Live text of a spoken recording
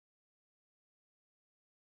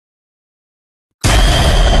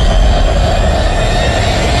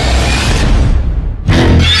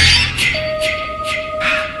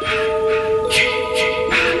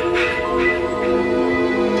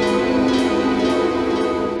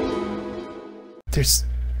there's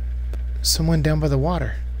someone down by the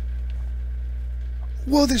water.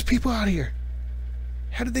 Whoa, there's people out here.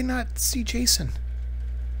 How did they not see Jason?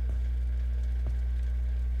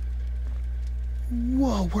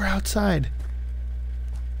 Whoa, we're outside.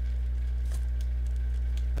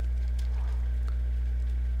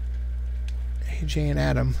 AJ and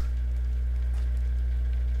Adam.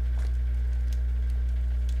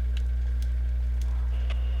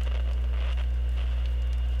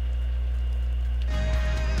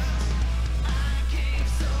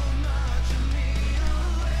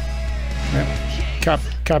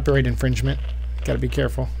 Copyright infringement. Gotta be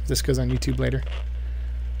careful. This goes on YouTube later.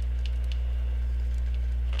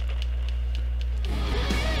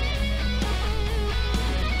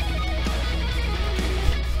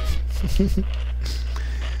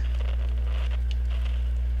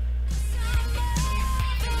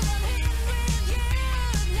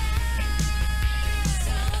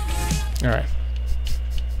 All right.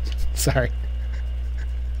 Sorry.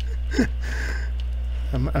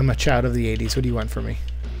 I'm a child of the 80s. What do you want from me?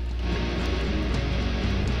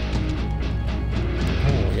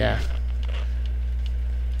 Oh, yeah.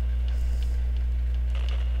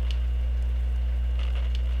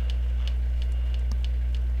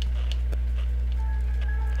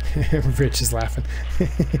 Rich is laughing.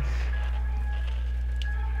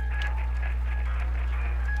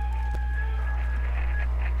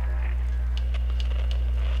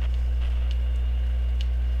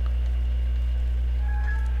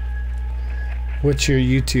 What's your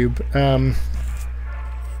YouTube? I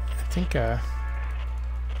think,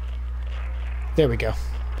 there we go.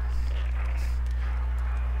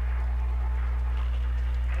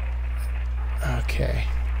 Okay.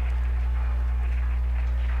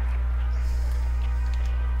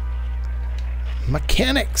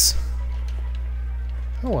 Mechanics.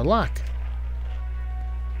 Oh, a lock.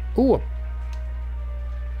 Ooh, a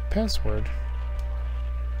password.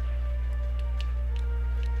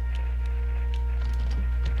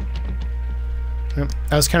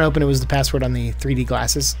 I was kind of hoping it was the password on the 3D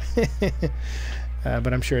glasses,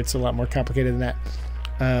 but I'm sure it's a lot more complicated than that.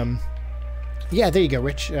 Yeah, there you go,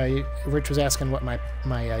 Rich. Rich was asking what my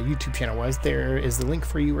YouTube channel was. There is the link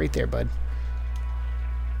for you right there, bud.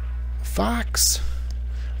 Fox.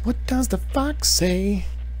 What does the fox say?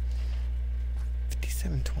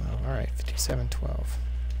 5712. All right, 5712.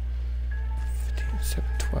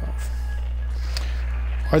 5712.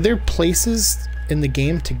 Are there places in the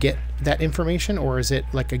game to get that information, or is it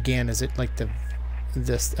like, again, is it like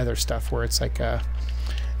this other stuff where it's like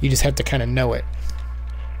you just have to kind of know it?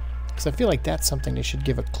 Because I feel like that's something they should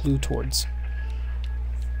give a clue towards.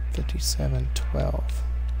 5712.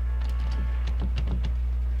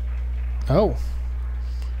 Oh.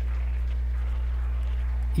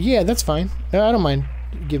 Yeah, that's fine. I don't mind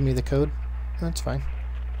giving me the code. That's fine.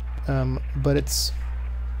 But it's...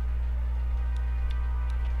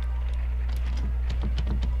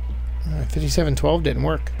 5712 didn't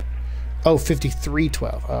work. Oh,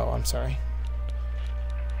 5312. Oh, I'm sorry.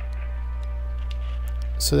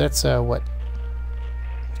 So that's, what?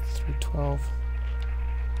 5312.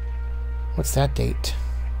 What's that date?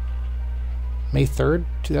 May 3rd,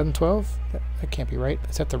 2012? That can't be right.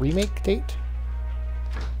 Is that the remake date?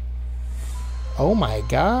 Oh my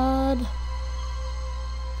god.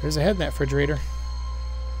 There's a head in that refrigerator.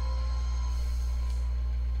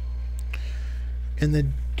 In the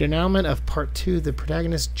denouement of part 2, the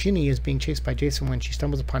protagonist, Ginny, is being chased by Jason when she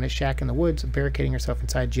stumbles upon his shack in the woods. Barricading herself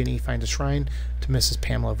inside, Ginny finds a shrine to Mrs.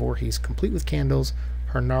 Pamela Voorhees, complete with candles,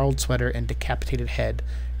 her gnarled sweater, and decapitated head,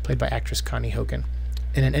 played by actress Connie Hogan.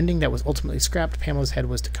 In an ending that was ultimately scrapped, Pamela's head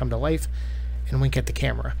was to come to life and wink at the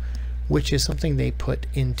camera, which is something they put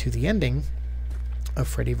into the ending of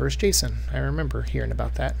Freddy vs. Jason. I remember hearing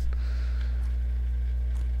about that.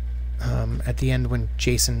 At the end, when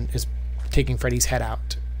Jason is taking Freddy's head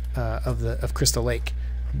out of Crystal Lake,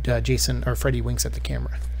 Jason or Freddy winks at the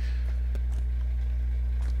camera.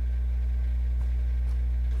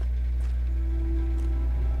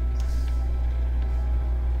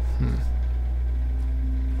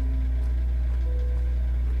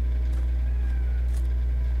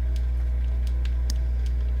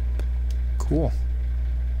 Cool.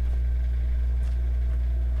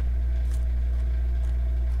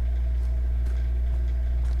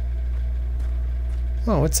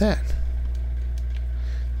 Oh, what's that?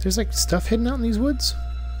 There's like stuff hidden out in these woods?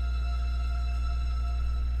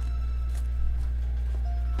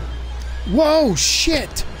 Whoa,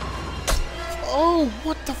 shit! Oh,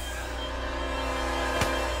 what the f...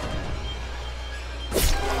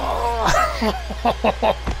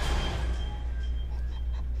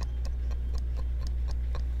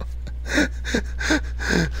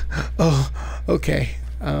 Oh, okay.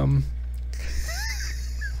 I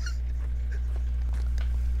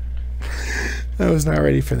was not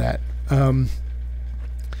ready for that.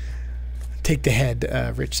 Take the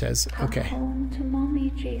head, Rich says. Okay. Come home to mommy,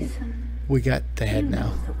 Jason. We got the head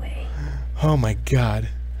now. The way. Oh my god.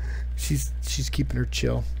 She's keeping her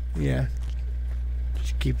chill. Yeah.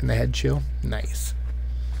 She's keeping the head chill. Nice.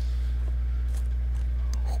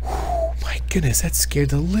 Oh my goodness, that scared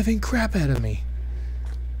the living crap out of me.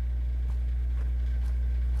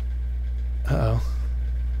 Uh-oh.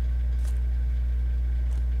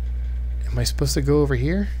 Am I supposed to go over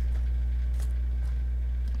here?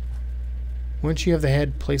 Once you have the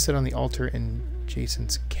head, place it on the altar in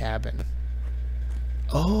Jason's cabin.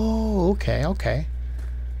 Oh, okay, okay.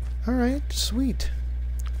 Alright, sweet.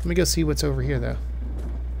 Let me go see what's over here, though.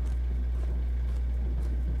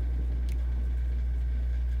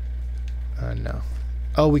 No.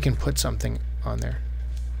 Oh, we can put something on there.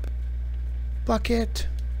 Bucket!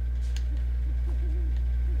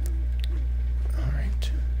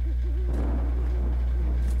 Alright.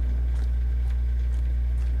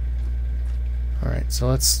 Alright, so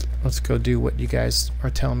let's go do what you guys are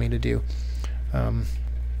telling me to do. Oh,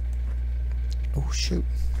 shoot.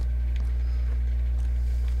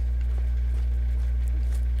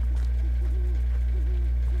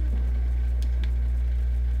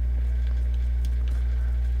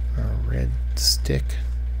 Red stick.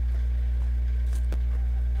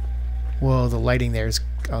 Whoa, the lighting there is...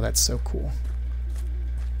 Oh, that's so cool.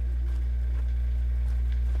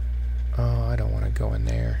 Oh, I don't want to go in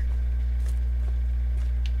there.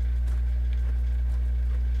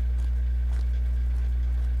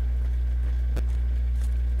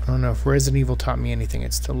 I don't know if Resident Evil taught me anything.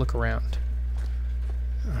 It's to look around.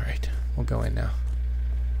 Alright, we'll go in now.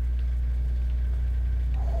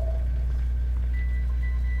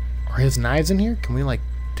 Are his knives in here? Can we, like,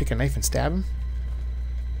 take a knife and stab him?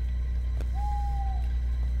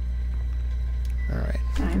 Alright.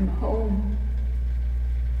 I'm home.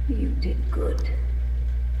 You did good.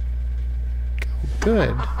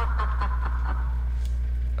 Good.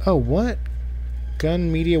 Oh, what? Gun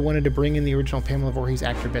Media wanted to bring in the original Pamela Voorhees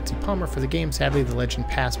actor Betsy Palmer for the game. Sadly, the legend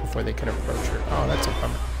passed before they could approach her. Oh, that's a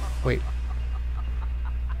bummer. Wait.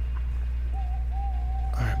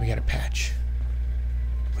 Alright, we got a patch.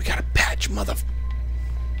 We got a patch, mother...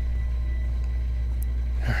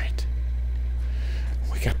 Alright.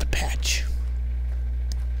 We got the patch.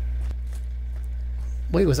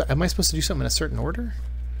 Wait, am I supposed to do something in a certain order?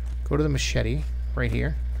 Go to the machete, right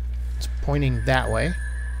here. It's pointing that way.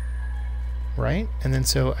 Right? And then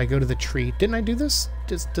so I go to the tree. Didn't I do this?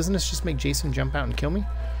 Doesn't this just make Jason jump out and kill me?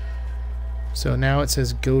 So now it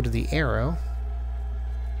says go to the arrow.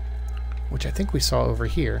 Which I think we saw over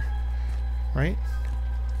here. Right?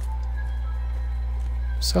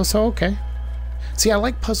 So okay. See, I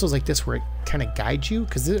like puzzles like this where it kind of guides you,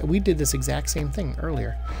 because we did this exact same thing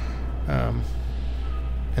earlier.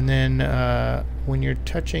 And then when you're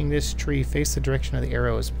touching this tree, face the direction of the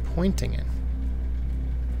arrow is pointing in.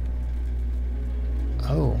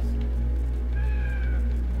 Oh.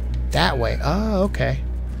 That way. Oh, okay.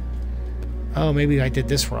 Oh, maybe I did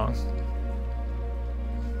this wrong.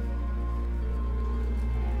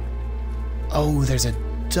 Oh, there's a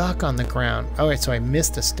duck on the ground. Alright, so I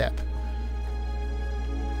missed a step.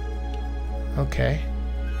 Okay.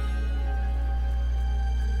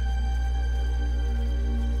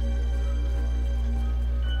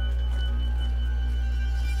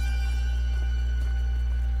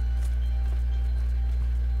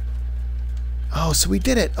 Oh, so we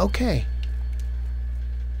did it. Okay.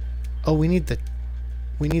 Oh, we need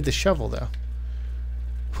the shovel though.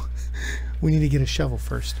 We need to get a shovel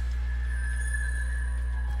first.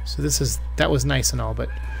 So that was nice and all, but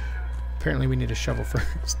apparently we need a shovel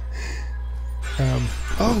first.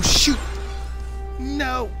 Oh shoot!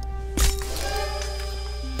 No!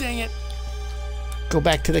 Dang it! Go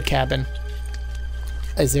back to the cabin.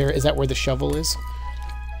 Is that where the shovel is?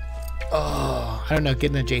 Oh, I don't know.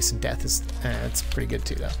 Getting a Jason death is it's pretty good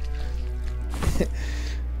too,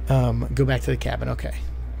 though. Go back to the cabin. Okay.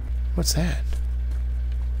 What's that?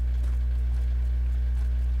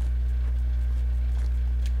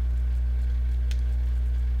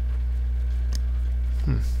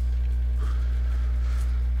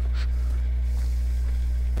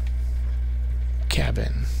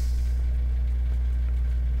 Cabin.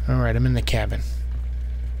 Alright, I'm in the cabin.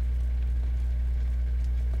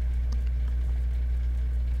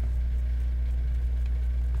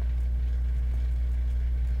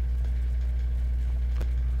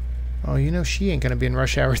 Oh, you know she ain't gonna be in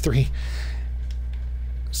Rush Hour 3.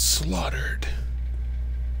 Slaughtered.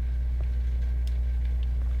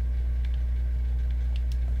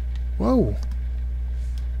 Whoa.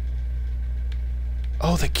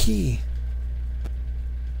 Oh, the key.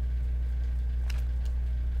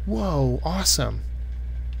 Whoa, awesome.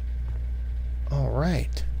 All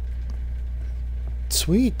right.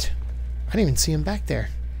 Sweet. I didn't even see him back there.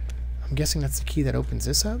 I'm guessing that's the key that opens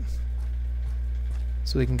this up.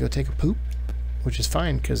 So we can go take a poop, which is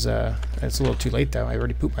fine because it's a little too late though. I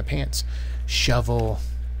already pooped my pants. Shovel.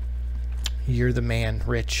 You're the man,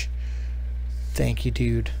 Rich. Thank you,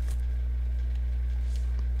 dude.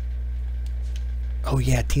 Oh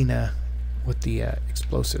yeah, Tina with the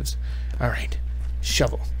explosives. All right.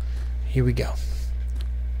 Shovel. Here we go.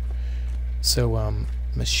 So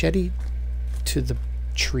machete to the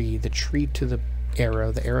tree to the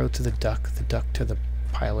arrow to the duck to the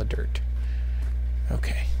pile of dirt.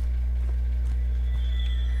 Okay.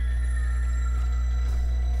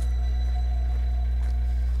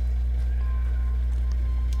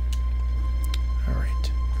 All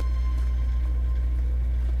right.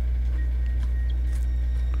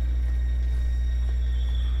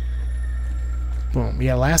 Boom.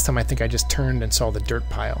 Yeah, last time I think I just turned and saw the dirt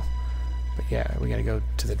pile. But yeah, we gotta go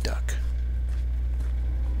to the duck.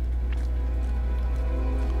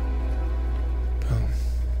 Boom.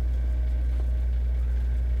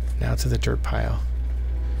 Now to the dirt pile.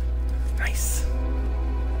 Nice.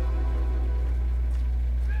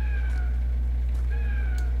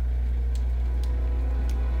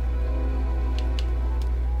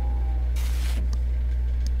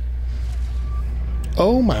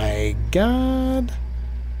 Oh my god.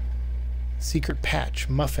 Secret Patch,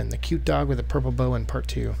 Muffin, the cute dog with a purple bow in part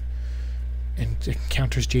 2. And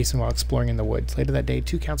encounters Jason while exploring in the woods. Later that day,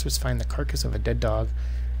 2 counselors find the carcass of a dead dog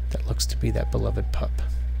that looks to be that beloved pup.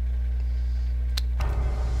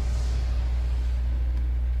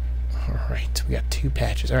 Alright, we got 2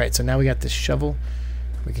 patches. Alright, so now we got this shovel.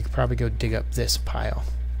 We could probably go dig up this pile.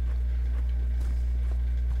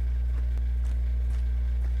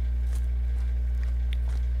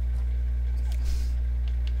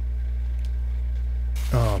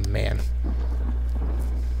 Oh, man.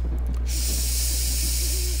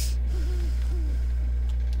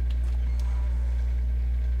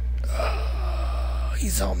 Oh,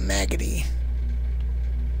 he's all maggoty.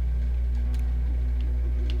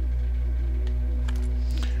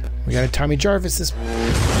 We got a Tommy Jarvis this...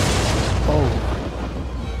 Oh.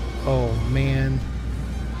 Oh, man.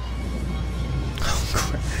 Oh,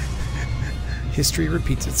 crap. History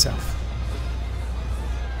repeats itself.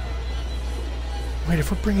 Wait,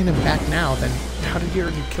 if we're bringing him back now, then how did he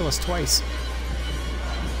already kill us twice?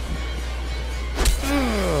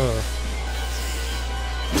 Ugh.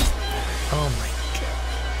 Oh my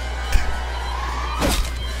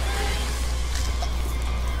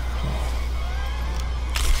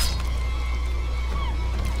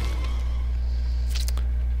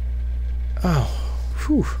god. Oh,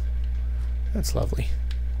 whew. That's lovely.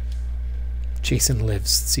 Jason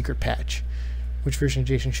Lives, Secret Patch. Which version of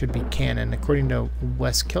Jason should be canon? According to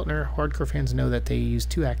Wes Kiltner, hardcore fans know that they used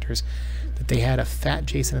 2 actors, that they had a fat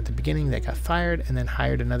Jason at the beginning that got fired and then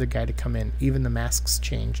hired another guy to come in. Even the masks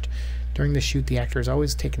changed. During the shoot, the actor is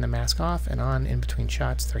always taking the mask off and on in between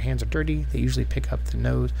shots. Their hands are dirty. They usually pick up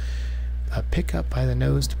by the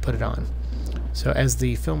nose to put it on. So as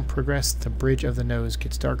the film progressed, the bridge of the nose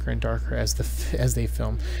gets darker and darker as they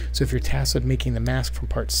film. So if you're tasked with making the mask from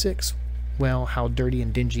part 6, well, how dirty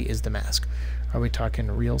and dingy is the mask? Are we talking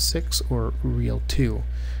reel 6 or reel 2?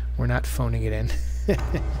 We're not phoning it in.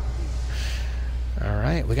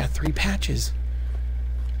 Alright, we got 3 patches.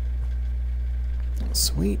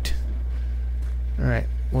 Sweet. Alright,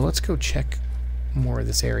 well, let's go check more of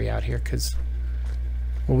this area out here, because,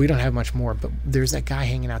 well, we don't have much more, but there's that guy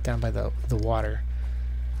hanging out down by the water.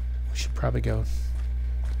 We should probably go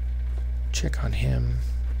check on him.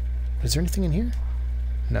 Is there anything in here?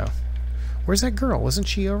 No. Where's that girl? Wasn't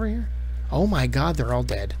she over here? Oh my god, they're all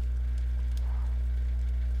dead.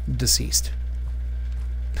 Deceased.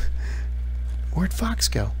 Where'd Fox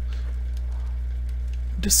go?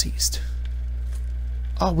 Deceased.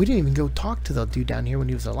 Oh, we didn't even go talk to the dude down here when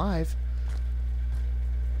he was alive.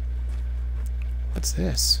 What's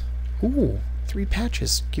this? Ooh, 3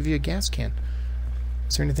 patches. Give you a gas can.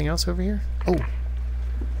 Is there anything else over here? Oh. So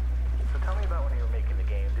tell me about when you were making the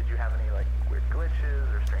game. Did you have any like weird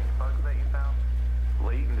glitches or strange bugs that you found?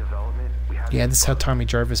 Late in development, we had Yeah, this is how Tommy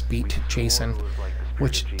Jarvis beat Jason,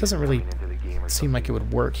 which doesn't really seem like it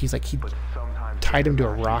would work. He's like, he tied him to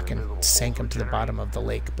a rock and sank him to the bottom of the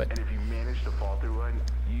lake, but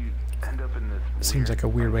seems like a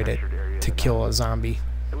weird way to kill a zombie.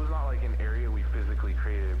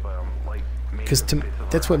 Because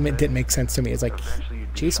that's what didn't make sense to me. It's like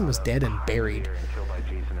Jason was dead and buried,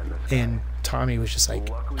 And Tommy was just like,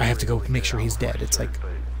 I have to go make sure he's dead. It's like,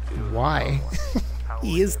 why?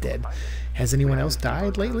 He is dead. Has anyone else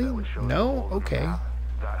died lately? No? Okay.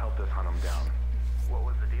 That helped us hunt him down. What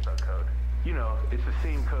was the debug code? You know, it's the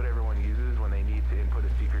same code everyone uses when they need to input a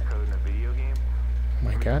secret code in a video game. Oh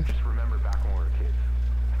my God. Just remember back when we were kids.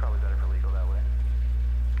 It's probably better for legal that way.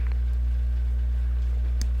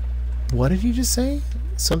 What did you just say?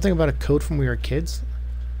 Something about a code from when we were kids?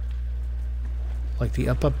 Like the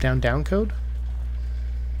up, up, down, down code?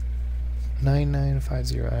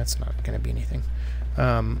 9950. That's not going to be anything.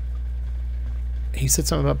 He said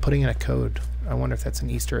something about putting in a code. I wonder if that's an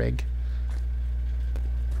Easter egg.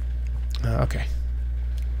 Okay.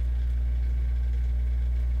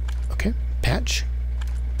 Okay. Patch.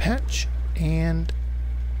 Patch. And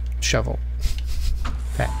shovel.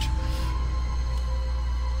 Patch.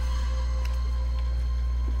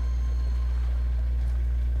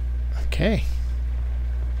 Okay.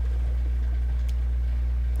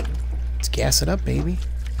 Let's gas it up, baby.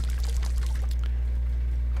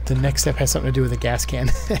 The next step has something to do with a gas can.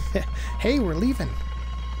 Hey, we're leaving.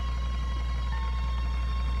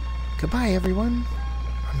 Goodbye, everyone.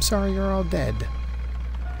 I'm sorry you're all dead.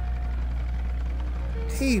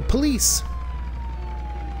 Hey, police!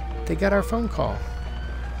 They got our phone call.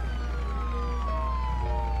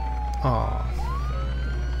 Aw.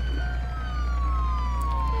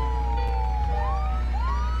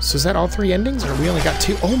 So is that all 3 endings, or we only got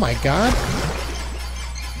 2? Oh my God!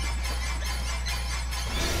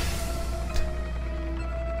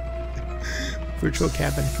 Virtual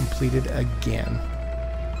cabin completed again.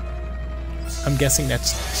 I'm guessing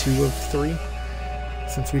that's 2 of 3,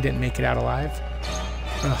 since we didn't make it out alive.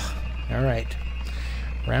 Ugh. Alright.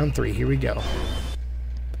 Round 3, here we go.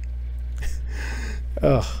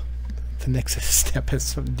 Ugh. The next step has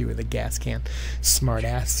something to do with a gas can. Smart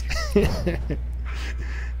ass.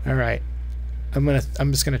 Alright. I'm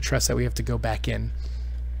just gonna trust that we have to go back in.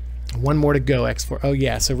 1 more to go, X4. Oh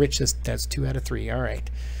yeah, so Rich says that's 2 out of 3. Alright.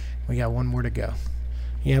 We got 1 more to go.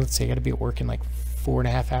 Yeah, let's see, I gotta be at work in like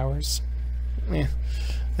 4.5 hours. Yeah,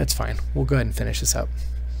 that's fine. We'll go ahead and finish this up.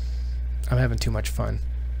 I'm having too much fun.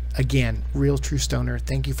 Again, Real True Stoner,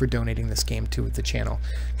 thank you for donating this game to the channel,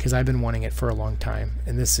 because I've been wanting it for a long time,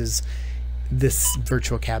 and this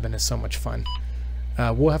virtual cabin is so much fun.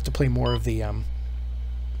 We'll have to play more of the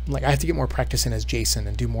like, I have to get more practice in as Jason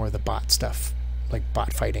and do more of the bot stuff, like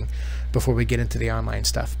bot fighting, before we get into the online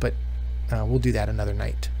stuff, but we'll do that another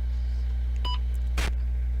night.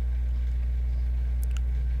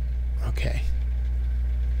 Okay.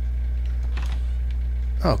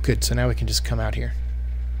 Oh, good. So now we can just come out here.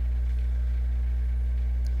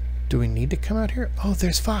 Do we need to come out here? Oh,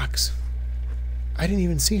 there's Fox. I didn't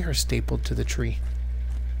even see her stapled to the tree.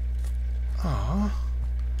 Aww.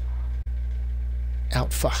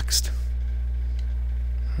 Outfoxed.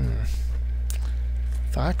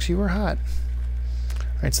 Fox, you were hot.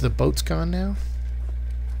 Alright, so the boat's gone now.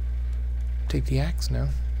 Take the axe? No.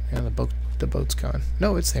 Yeah, the boat's gone.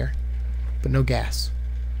 No, it's there. But no gas.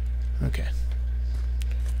 Okay.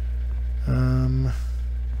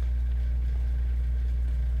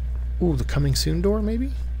 Ooh, the coming soon door,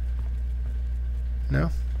 maybe? No?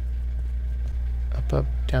 Up, up,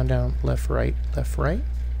 down, down, left, right, left, right.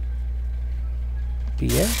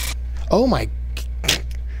 Yeah. Oh my.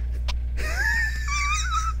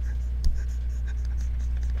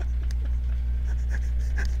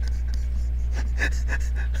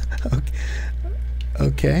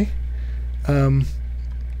 Okay.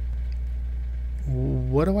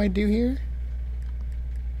 What do I do here?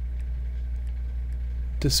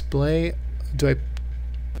 Display. Do I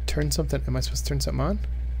turn something? Am I supposed to turn something on?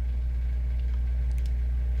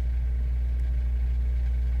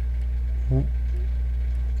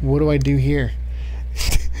 What do I do here?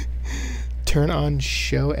 Turn on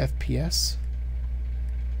show FPS?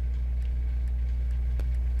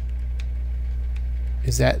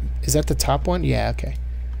 Is that the top one? Yeah, okay.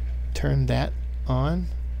 Turn that on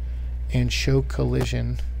and show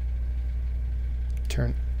collision.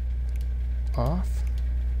 Turn off.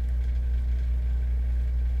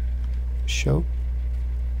 Show.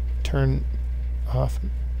 Turn off.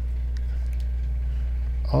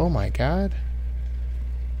 Oh my God.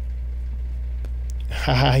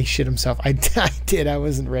 Haha, he shit himself. I did. I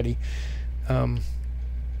wasn't ready.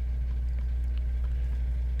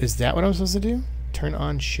 Is that what I'm supposed to do? Turn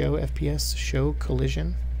on show FPS, show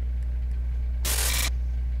collision.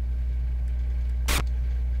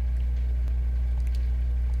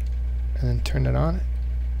 And then turn it on.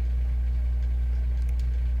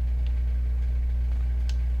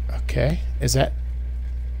 Okay. Is that...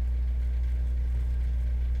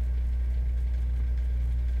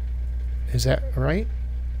 Is that right?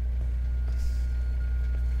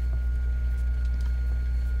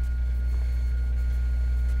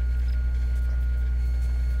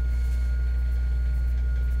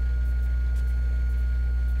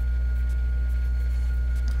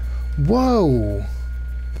 Whoa!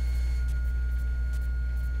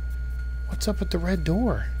 What's up with the red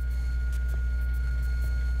door?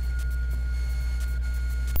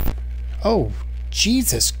 Oh,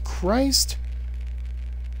 Jesus Christ!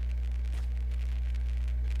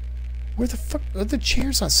 Where the fuck are the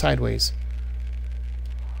chairs on sideways?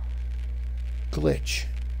 Glitch.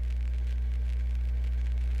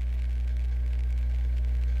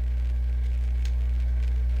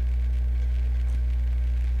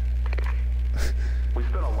 We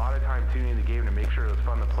spent a lot of time tuning the game to make sure it was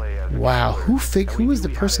fun to play as. Wow, who was the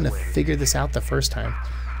person to figure this out the first time?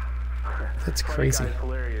 That's crazy. Guys,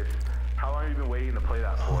 hilarious. How long have you been waiting to play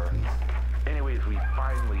that for? Anyways, we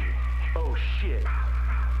finally. Oh shit.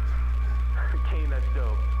 Kane, that's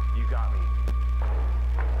dope. You got me.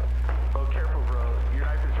 Oh, careful, bro. Your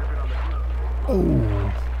knife is dripping on the floor.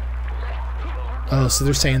 Oh. Oh, so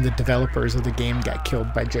they're saying the developers of the game got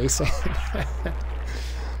killed by Jason.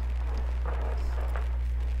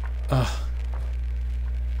 Ugh.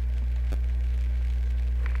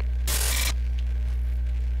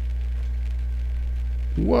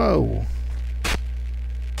 Whoa.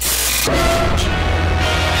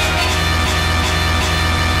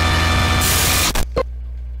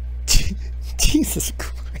 Jesus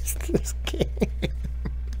Christ, this game.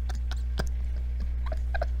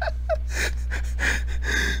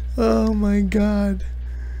 Oh my God.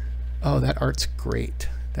 Oh, that art's great.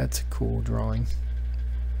 That's a cool drawing.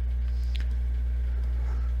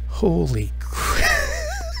 Holy crap.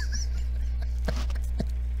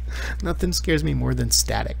 Nothing scares me more than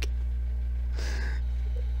static.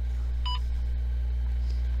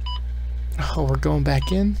 Oh, we're going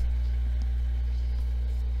back in?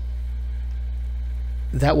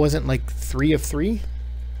 That wasn't like 3 of 3?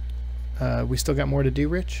 We still got more to do,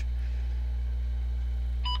 Rich?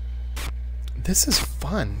 This is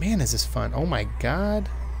fun. Man, is this fun. Oh my God.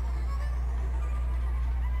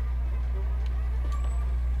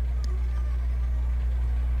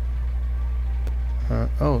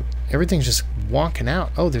 Oh, everything's just wonking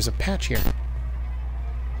out. Oh, there's a patch here.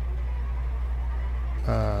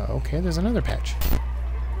 Okay, there's another patch.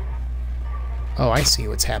 Oh, I see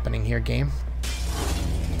what's happening here, game.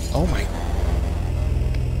 Oh my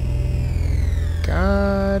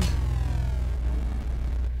God.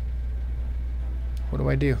 What do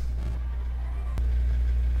I do?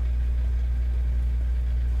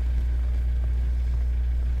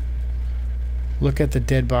 Look at the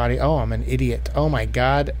dead body. Oh, I'm an idiot. Oh my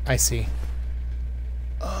God. I see.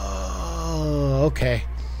 Oh, okay.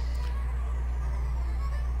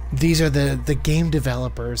 These are the game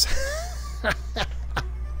developers.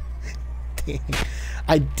 Dang.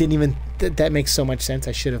 I didn't even... that makes so much sense.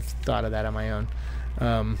 I should have thought of that on my own.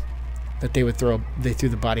 That they threw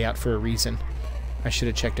the body out for a reason. I should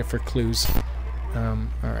have checked it for clues.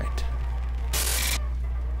 Alright.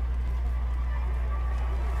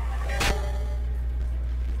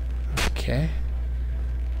 Okay.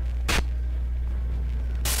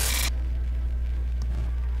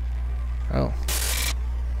 Oh.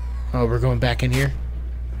 Oh, we're going back in here?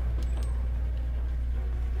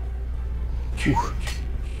 Whew.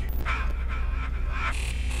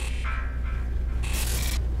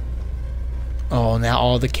 Oh, now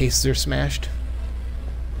all the cases are smashed?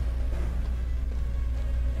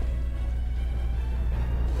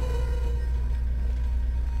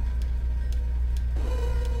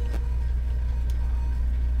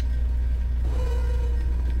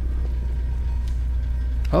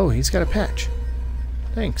 Oh, he's got a patch.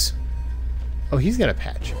 Thanks. Oh, he's got a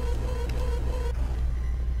patch.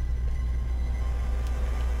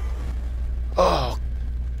 Oh,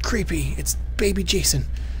 creepy. It's baby Jason.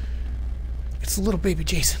 It's little baby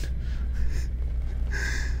Jason.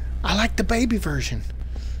 I like the baby version.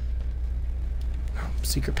 Oh,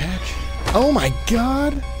 secret patch. Oh my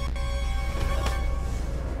God.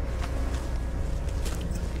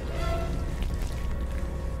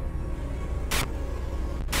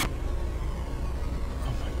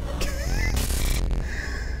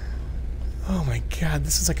 Oh my God,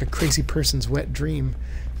 this is like a crazy person's wet dream.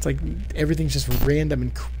 It's like everything's just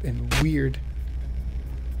random and weird.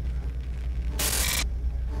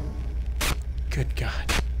 Good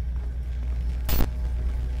God.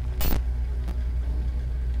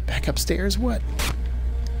 Back upstairs? What?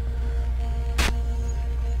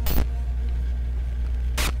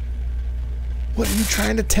 What are you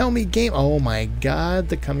trying to tell me, game? Oh my God,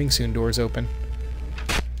 the coming soon door's open.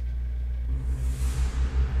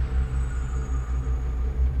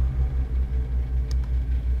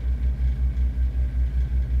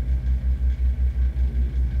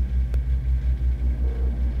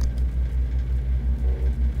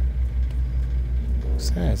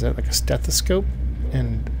 Is that like a stethoscope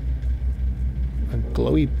and a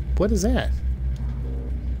glowy? What is that?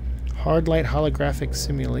 Hard light holographic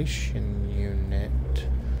simulation unit.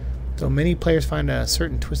 Though many players find a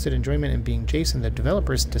certain twisted enjoyment in being Jason, the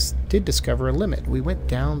developers did discover a limit. We went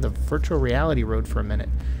down the virtual reality road for a minute,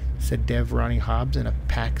 said Dev Ronnie Hobbs in a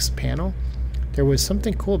PAX panel. There was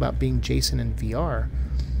something cool about being Jason in VR,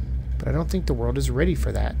 but I don't think the world is ready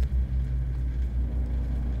for that.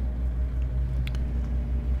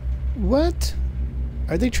 What?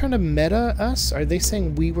 Are they trying to meta us? Are they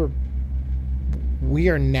saying we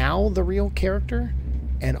are now the real character?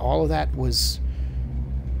 And all of that was...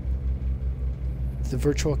 the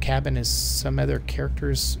virtual cabin is some other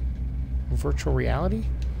character's virtual reality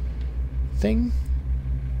thing?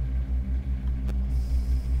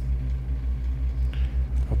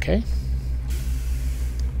 Okay.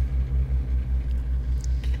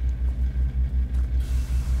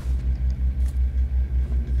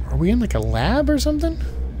 Are we in like a lab or something?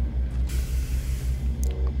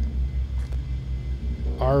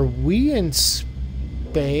 Are we in space?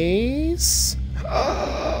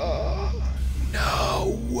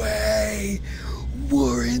 No way!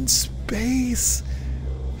 We're in space!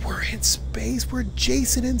 We're in space! We're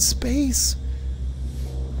Jason in space!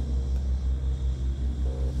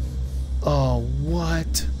 Oh,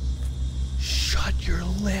 what? Shut your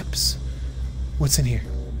lips. What's in here?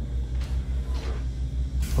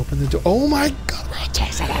 Open the door. Oh my god, we're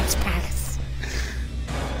Jason in space!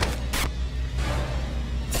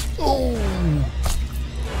 Oh!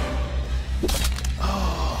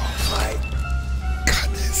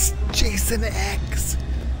 Jason X.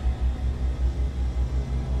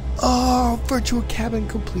 Oh, virtual cabin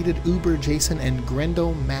completed. Uber Jason and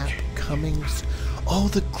Grendel map coming. Oh,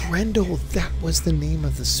 the Grendel. That was the name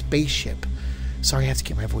of the spaceship. Sorry, I have to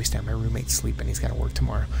get my voice down. My roommate's sleeping. He's got to work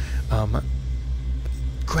tomorrow.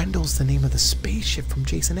 Grendel's the name of the spaceship from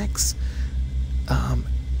Jason X. And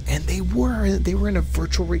they were in a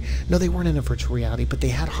virtual no, they weren't in a virtual reality, but they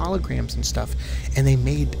had holograms and stuff, and they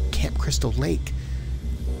made Camp Crystal Lake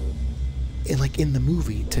in the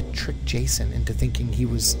movie to trick Jason into thinking he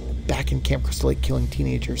was back in Camp Crystal Lake killing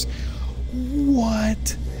teenagers.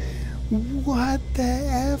 What? What the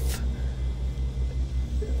F?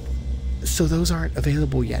 So those aren't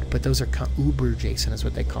available yet, but those are Uber Jason is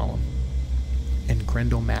what they call them. And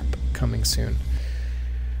Grendel map coming soon.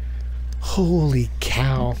 Holy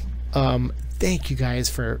cow. Thank you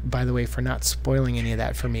guys by the way, for not spoiling any of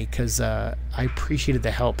that for me, because I appreciated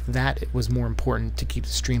the help. That was more important to keep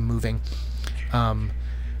the stream moving.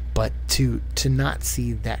 But to not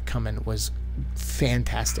see that coming was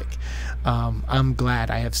fantastic. I'm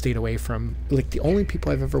glad I have stayed away from, like, the only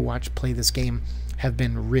people I've ever watched play this game have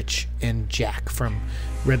been Rich and Jack from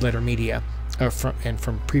Red Letter Media,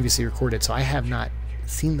 from previously recorded, so I have not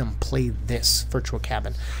seen them play this virtual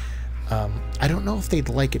cabin. I don't know if they'd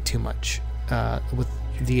like it too much, with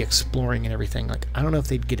the exploring and everything. Like, I don't know if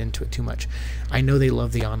they'd get into it too much. I know they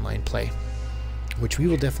love the online play, which we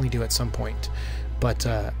will definitely do at some point, but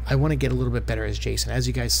I want to get a little bit better as Jason. As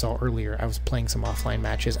you guys saw earlier, I was playing some offline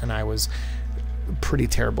matches and I was pretty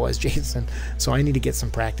terrible as Jason, so I need to get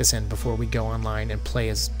some practice in before we go online and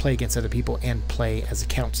play against other people and play as a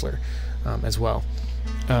counselor as well.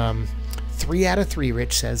 3 out of 3,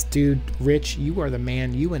 Rich says. Dude, Rich, you are the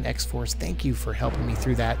man. You and X-Force, thank you for helping me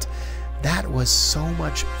through that. That was so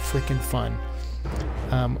much freaking fun.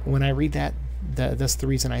 When I read that, that's the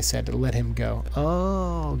reason I said to let him go.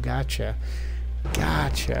 Oh, gotcha.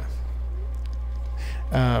 Gotcha.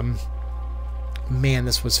 Man,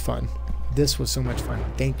 this was fun. This was so much fun.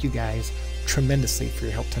 Thank you guys tremendously for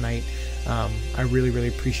your help tonight. I really, really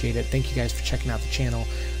appreciate it. Thank you guys for checking out the channel.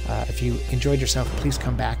 If you enjoyed yourself, please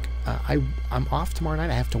come back. I'm off tomorrow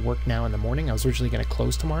night. I have to work now in the morning. I was originally going to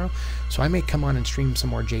close tomorrow, so I may come on and stream some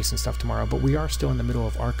more Jason stuff tomorrow, but we are still in the middle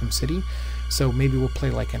of Arkham City, so maybe we'll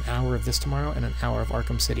play like an hour of this tomorrow and an hour of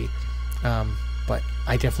Arkham City. But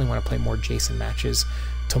I definitely want to play more Jason matches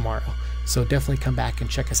tomorrow, so definitely come back and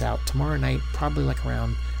check us out tomorrow night, probably like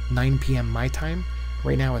around 9 p.m. my time.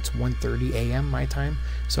 Right now it's 1:30 a.m. my time,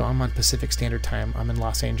 so I'm on Pacific Standard Time. I'm in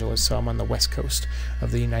Los Angeles, so I'm on the west coast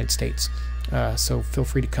of the United States. So feel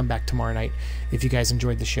free to come back tomorrow night if you guys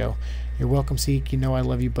enjoyed the show. You're welcome, Seek. You know I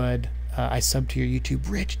love you, bud. I subbed to your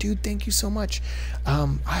YouTube. Rich, dude, thank you so much.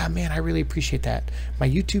 Man, I really appreciate that. My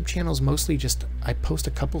YouTube channel is mostly just, I post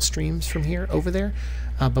a couple streams from here over there,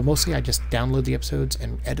 but mostly I just download the episodes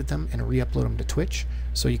and edit them and re-upload them to Twitch,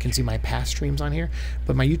 so you can see my past streams on here.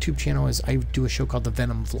 But my YouTube channel is, I do a show called The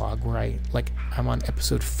Venom Vlog, where I'm on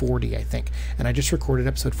episode 40, I think, and I just recorded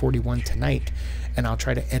episode 41 tonight, and I'll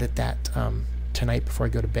try to edit that tonight before I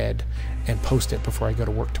go to bed and post it before I go to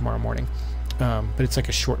work tomorrow morning. But it's like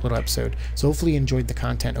a short little episode. So hopefully you enjoyed the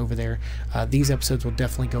content over there. These episodes will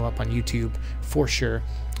definitely go up on YouTube for sure.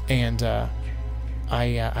 And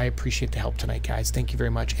I appreciate the help tonight, guys. Thank you very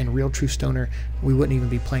much. And Real True Stoner, we wouldn't even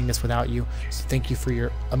be playing this without you. So thank you for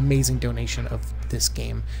your amazing donation of this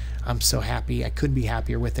game. I'm so happy. I couldn't be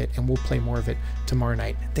happier with it. And we'll play more of it tomorrow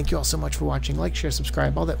night. Thank you all so much for watching. Like, share,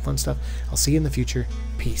 subscribe, all that fun stuff. I'll see you in the future.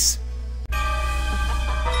 Peace.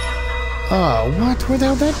 Oh, what? Where the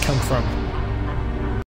hell did that come from?